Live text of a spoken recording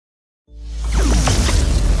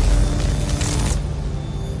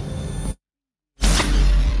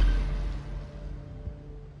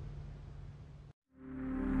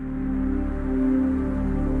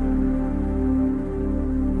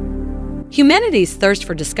Humanity's thirst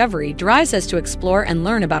for discovery drives us to explore and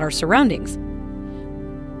learn about our surroundings.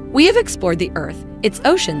 We have explored the Earth, its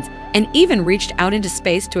oceans, and even reached out into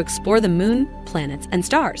space to explore the moon, planets, and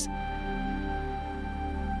stars.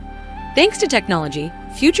 Thanks to technology,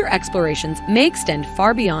 future explorations may extend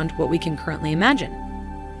far beyond what we can currently imagine.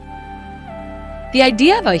 The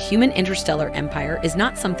idea of a human interstellar empire is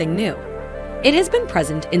not something new. It has been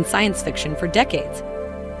present in science fiction for decades.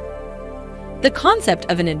 The concept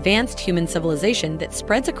of an advanced human civilization that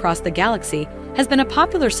spreads across the galaxy has been a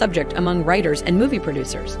popular subject among writers and movie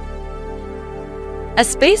producers. A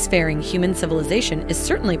spacefaring human civilization is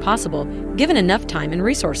certainly possible given enough time and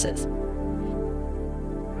resources.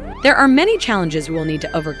 There are many challenges we will need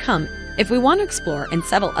to overcome if we want to explore and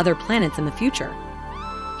settle other planets in the future.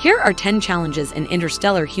 Here are 10 challenges an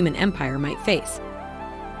interstellar human empire might face.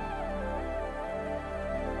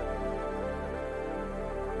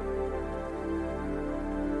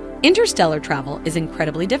 Interstellar travel is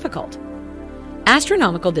incredibly difficult.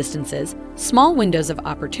 Astronomical distances, small windows of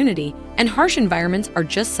opportunity, and harsh environments are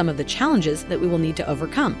just some of the challenges that we will need to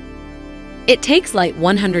overcome. It takes light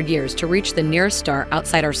 100 years to reach the nearest star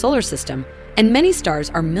outside our solar system, and many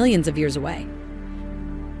stars are millions of years away.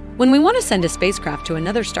 When we want to send a spacecraft to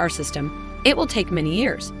another star system, it will take many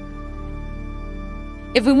years.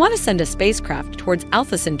 If we want to send a spacecraft towards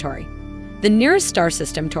Alpha Centauri, the nearest star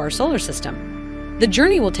system to our solar system, the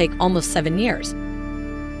journey will take almost 7 years.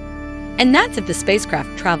 And that's if the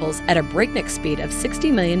spacecraft travels at a breakneck speed of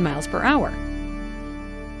 60 million miles per hour.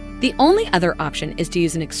 The only other option is to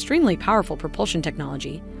use an extremely powerful propulsion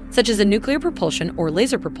technology, such as a nuclear propulsion or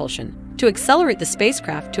laser propulsion, to accelerate the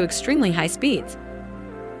spacecraft to extremely high speeds.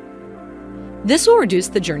 This will reduce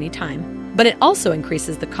the journey time, but it also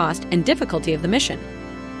increases the cost and difficulty of the mission.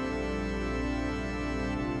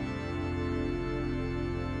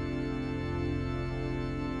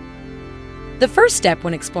 The first step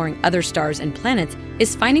when exploring other stars and planets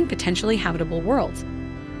is finding potentially habitable worlds.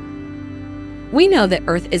 We know that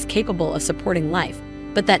Earth is capable of supporting life,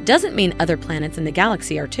 but that doesn't mean other planets in the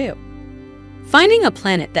galaxy are too. Finding a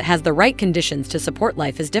planet that has the right conditions to support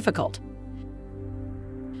life is difficult.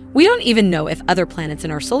 We don't even know if other planets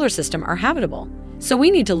in our solar system are habitable, so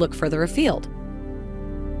we need to look further afield.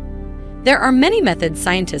 There are many methods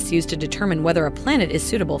scientists use to determine whether a planet is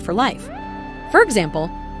suitable for life. For example,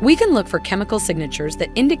 we can look for chemical signatures that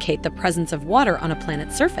indicate the presence of water on a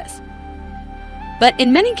planet's surface. But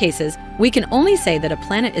in many cases, we can only say that a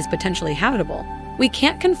planet is potentially habitable. We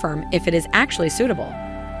can't confirm if it is actually suitable.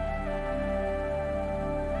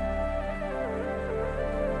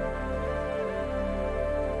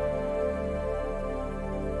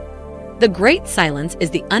 The Great Silence is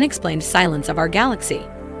the unexplained silence of our galaxy.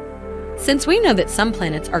 Since we know that some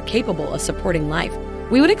planets are capable of supporting life,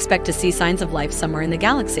 we would expect to see signs of life somewhere in the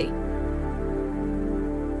galaxy.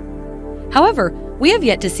 However, we have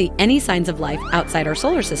yet to see any signs of life outside our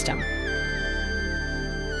solar system.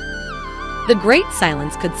 The Great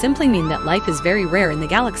Silence could simply mean that life is very rare in the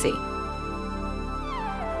galaxy.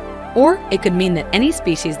 Or it could mean that any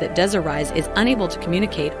species that does arise is unable to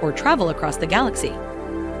communicate or travel across the galaxy.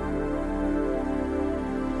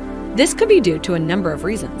 This could be due to a number of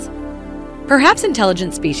reasons. Perhaps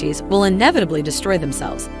intelligent species will inevitably destroy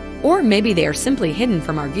themselves, or maybe they are simply hidden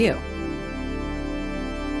from our view.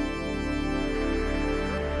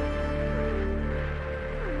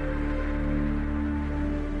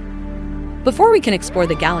 Before we can explore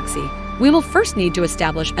the galaxy, we will first need to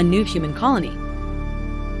establish a new human colony.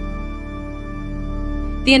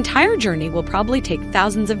 The entire journey will probably take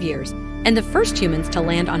thousands of years, and the first humans to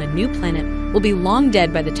land on a new planet will be long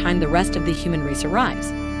dead by the time the rest of the human race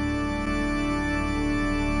arrives.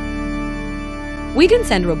 We can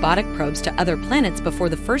send robotic probes to other planets before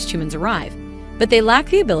the first humans arrive, but they lack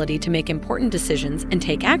the ability to make important decisions and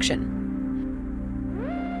take action.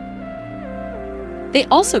 They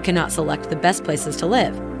also cannot select the best places to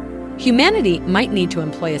live. Humanity might need to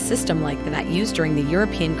employ a system like that used during the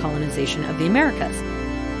European colonization of the Americas.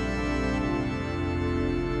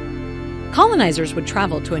 Colonizers would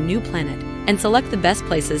travel to a new planet and select the best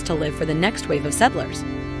places to live for the next wave of settlers.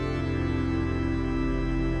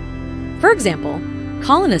 For example,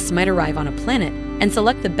 colonists might arrive on a planet and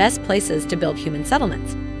select the best places to build human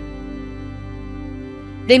settlements.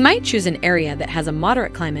 They might choose an area that has a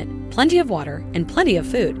moderate climate, plenty of water, and plenty of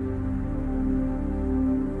food.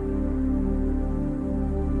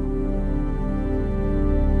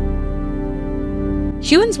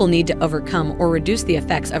 Humans will need to overcome or reduce the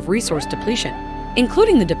effects of resource depletion,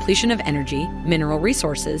 including the depletion of energy, mineral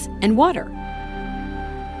resources, and water.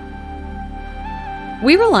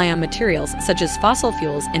 We rely on materials such as fossil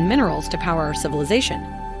fuels and minerals to power our civilization.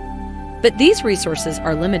 But these resources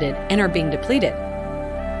are limited and are being depleted.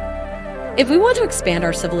 If we want to expand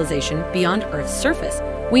our civilization beyond Earth's surface,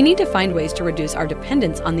 we need to find ways to reduce our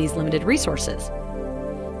dependence on these limited resources.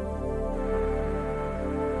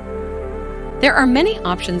 There are many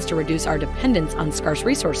options to reduce our dependence on scarce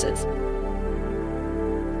resources.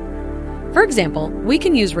 For example, we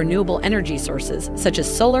can use renewable energy sources such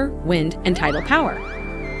as solar, wind, and tidal power.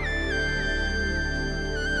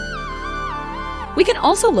 We can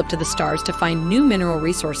also look to the stars to find new mineral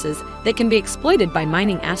resources that can be exploited by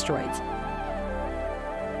mining asteroids.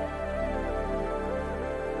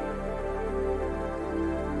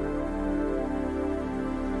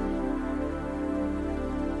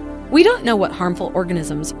 We don't know what harmful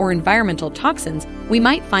organisms or environmental toxins we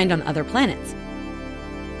might find on other planets.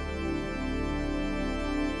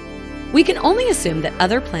 We can only assume that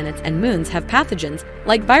other planets and moons have pathogens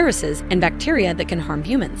like viruses and bacteria that can harm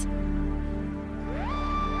humans.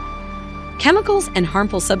 Chemicals and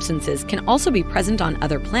harmful substances can also be present on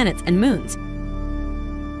other planets and moons.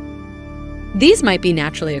 These might be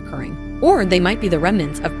naturally occurring, or they might be the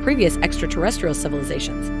remnants of previous extraterrestrial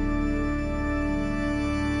civilizations.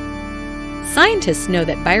 Scientists know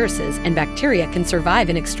that viruses and bacteria can survive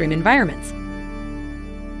in extreme environments.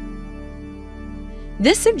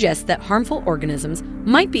 This suggests that harmful organisms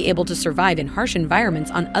might be able to survive in harsh environments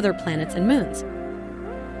on other planets and moons.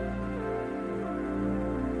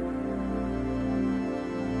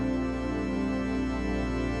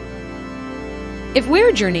 If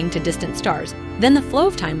we're journeying to distant stars, then the flow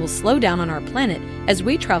of time will slow down on our planet as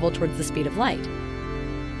we travel towards the speed of light.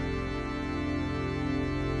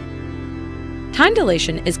 Time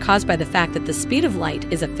dilation is caused by the fact that the speed of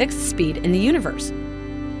light is a fixed speed in the universe.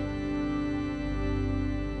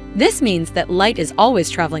 This means that light is always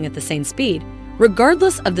traveling at the same speed,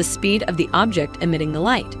 regardless of the speed of the object emitting the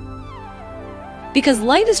light. Because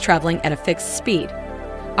light is traveling at a fixed speed,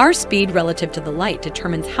 our speed relative to the light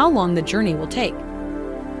determines how long the journey will take.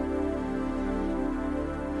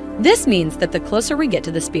 This means that the closer we get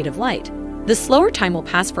to the speed of light, the slower time will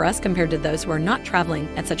pass for us compared to those who are not traveling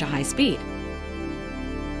at such a high speed.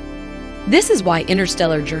 This is why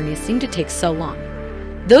interstellar journeys seem to take so long.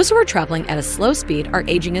 Those who are traveling at a slow speed are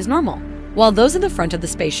aging as normal, while those at the front of the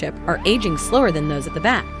spaceship are aging slower than those at the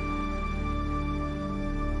back.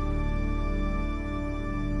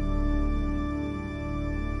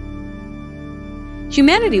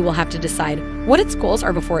 Humanity will have to decide what its goals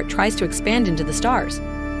are before it tries to expand into the stars.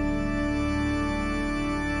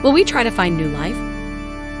 Will we try to find new life?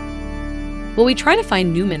 Will we try to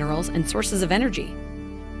find new minerals and sources of energy?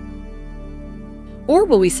 Or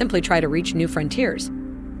will we simply try to reach new frontiers?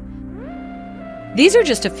 These are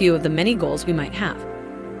just a few of the many goals we might have.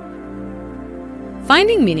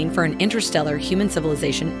 Finding meaning for an interstellar human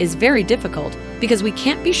civilization is very difficult because we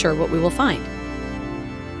can't be sure what we will find.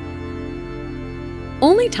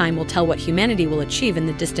 Only time will tell what humanity will achieve in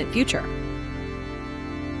the distant future.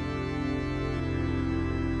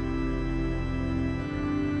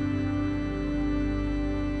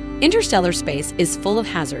 Interstellar space is full of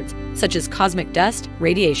hazards, such as cosmic dust,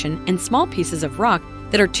 radiation, and small pieces of rock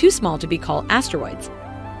that are too small to be called asteroids.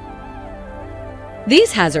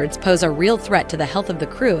 These hazards pose a real threat to the health of the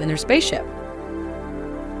crew and their spaceship.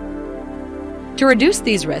 To reduce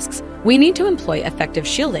these risks, we need to employ effective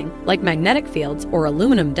shielding, like magnetic fields or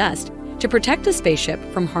aluminum dust, to protect a spaceship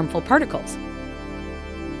from harmful particles.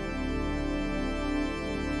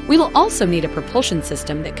 We will also need a propulsion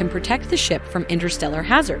system that can protect the ship from interstellar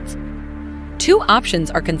hazards. Two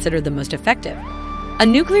options are considered the most effective: a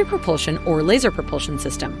nuclear propulsion or laser propulsion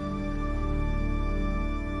system.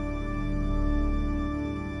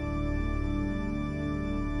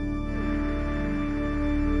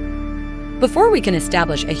 Before we can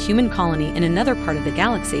establish a human colony in another part of the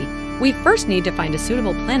galaxy, we first need to find a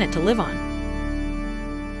suitable planet to live on.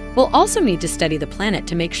 We'll also need to study the planet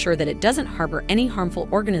to make sure that it doesn't harbor any harmful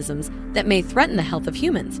organisms that may threaten the health of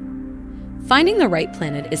humans. Finding the right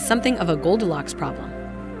planet is something of a Goldilocks problem.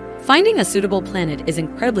 Finding a suitable planet is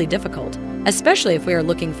incredibly difficult, especially if we are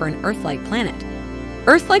looking for an Earth-like planet.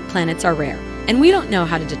 Earth-like planets are rare, and we don't know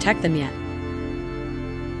how to detect them yet.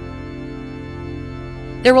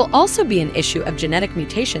 There will also be an issue of genetic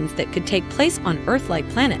mutations that could take place on Earth-like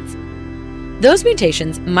planets. Those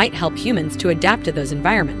mutations might help humans to adapt to those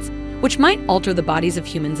environments, which might alter the bodies of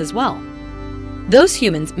humans as well. Those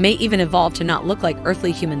humans may even evolve to not look like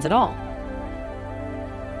earthly humans at all.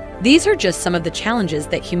 These are just some of the challenges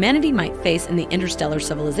that humanity might face in the interstellar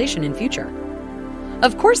civilization in future.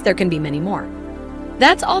 Of course, there can be many more.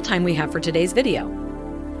 That's all time we have for today's video.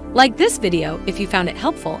 Like this video if you found it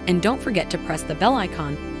helpful, and don't forget to press the bell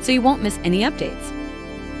icon so you won't miss any updates.